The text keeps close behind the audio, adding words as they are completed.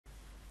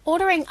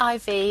Ordering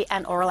IV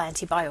and oral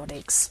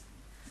antibiotics.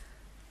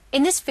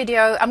 In this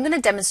video, I'm going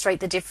to demonstrate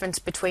the difference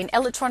between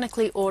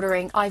electronically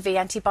ordering IV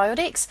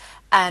antibiotics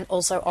and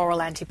also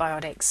oral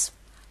antibiotics.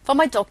 For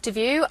my doctor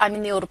view, I'm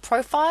in the order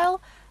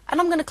profile, and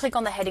I'm going to click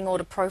on the heading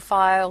order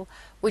profile,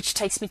 which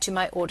takes me to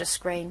my order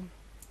screen.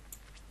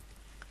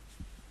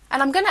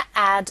 And I'm going to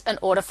add an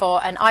order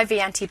for an IV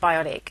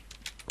antibiotic.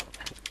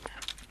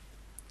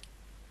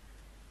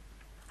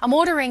 I'm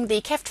ordering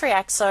the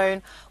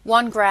ceftriaxone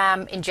 1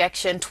 gram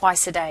injection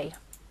twice a day.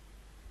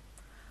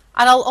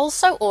 And I'll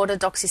also order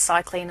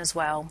doxycycline as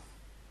well.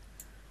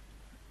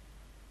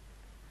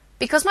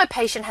 Because my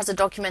patient has a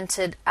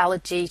documented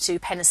allergy to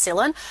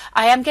penicillin,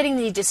 I am getting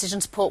the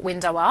decision support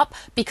window up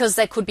because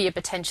there could be a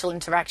potential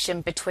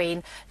interaction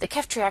between the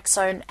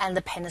ceftriaxone and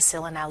the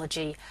penicillin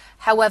allergy.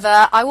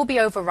 However, I will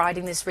be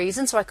overriding this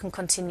reason so I can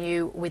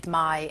continue with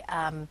my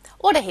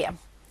order here.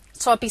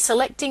 So I'll be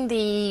selecting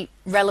the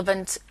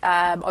relevant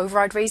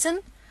override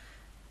reason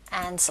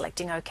and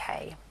selecting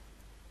OK.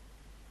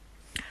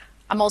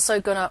 I'm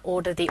also going to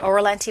order the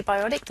oral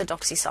antibiotic, the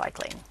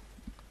doxycycline.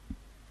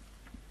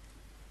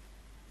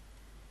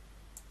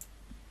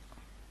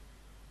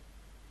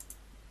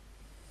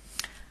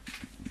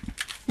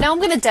 Now I'm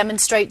going to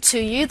demonstrate to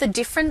you the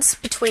difference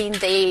between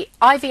the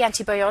IV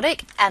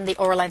antibiotic and the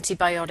oral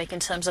antibiotic in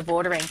terms of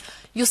ordering.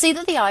 You'll see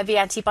that the IV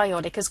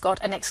antibiotic has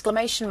got an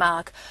exclamation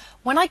mark.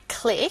 When I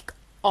click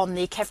on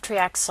the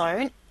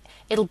ceftriaxone,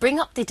 it'll bring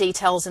up the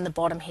details in the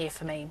bottom here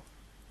for me.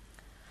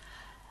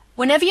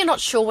 Whenever you're not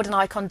sure what an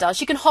icon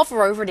does, you can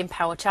hover over it in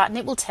PowerChart and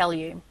it will tell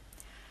you.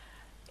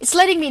 It's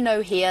letting me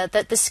know here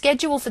that the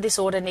schedule for this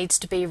order needs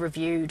to be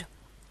reviewed.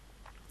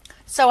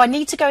 So I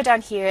need to go down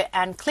here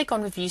and click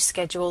on Review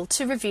Schedule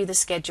to review the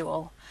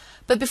schedule.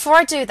 But before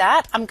I do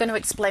that, I'm going to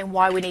explain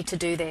why we need to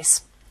do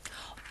this.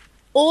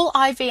 All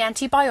IV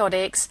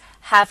antibiotics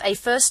have a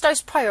first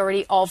dose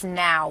priority of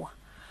now.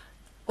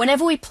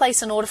 Whenever we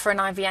place an order for an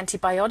IV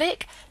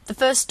antibiotic, the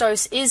first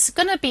dose is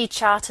going to be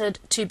charted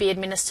to be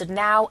administered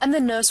now, and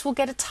the nurse will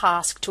get a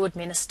task to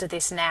administer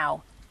this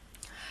now.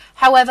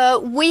 However,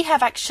 we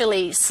have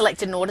actually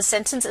selected an order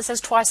sentence that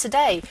says twice a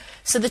day.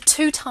 So the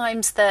two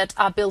times that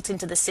are built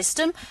into the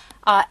system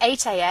are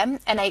 8 a.m.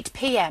 and 8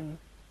 p.m.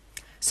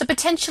 So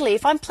potentially,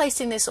 if I'm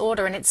placing this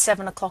order and it's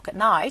 7 o'clock at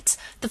night,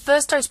 the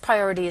first dose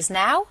priority is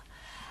now,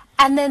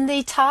 and then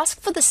the task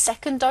for the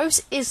second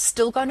dose is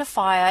still going to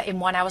fire in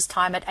 1 hour's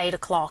time at 8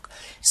 o'clock.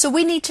 So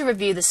we need to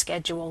review the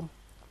schedule.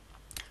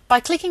 By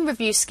clicking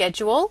Review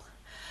Schedule,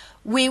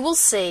 we will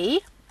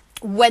see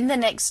when the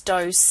next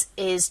dose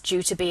is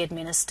due to be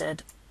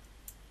administered.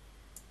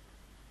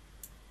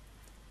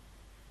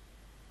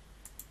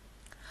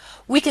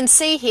 We can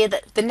see here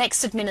that the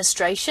next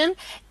administration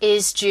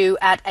is due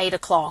at 8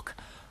 o'clock.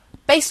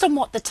 Based on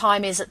what the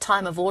time is at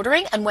time of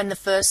ordering and when the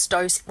first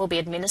dose will be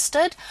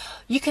administered,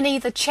 you can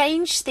either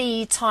change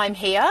the time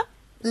here,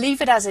 leave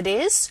it as it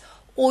is,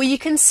 or you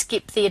can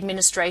skip the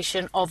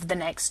administration of the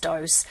next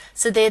dose.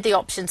 So they're the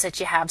options that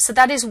you have. So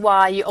that is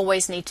why you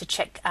always need to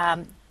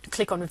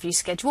click on Review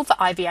Schedule for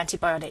IV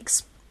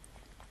antibiotics.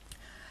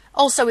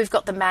 Also, we've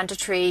got the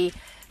mandatory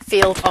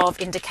field of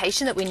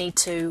indication that we need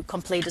to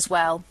complete as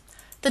well.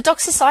 The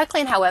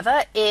doxycycline,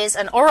 however, is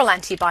an oral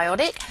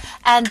antibiotic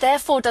and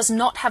therefore does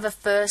not have a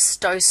first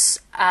dose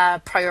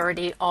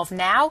priority of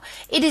now.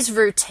 It is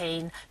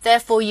routine,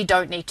 therefore you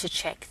don't need to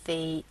check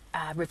the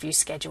review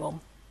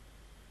schedule.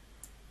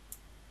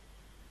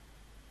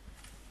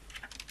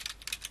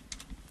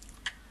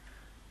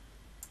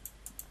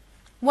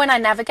 When I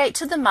navigate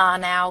to the MAR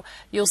now,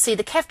 you'll see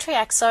the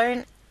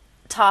ceftriaxone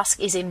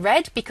task is in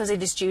red because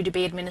it is due to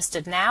be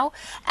administered now,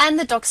 and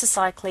the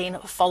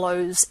doxycycline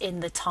follows in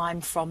the time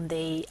from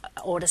the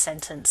order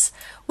sentence,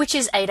 which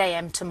is 8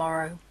 a.m.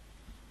 tomorrow.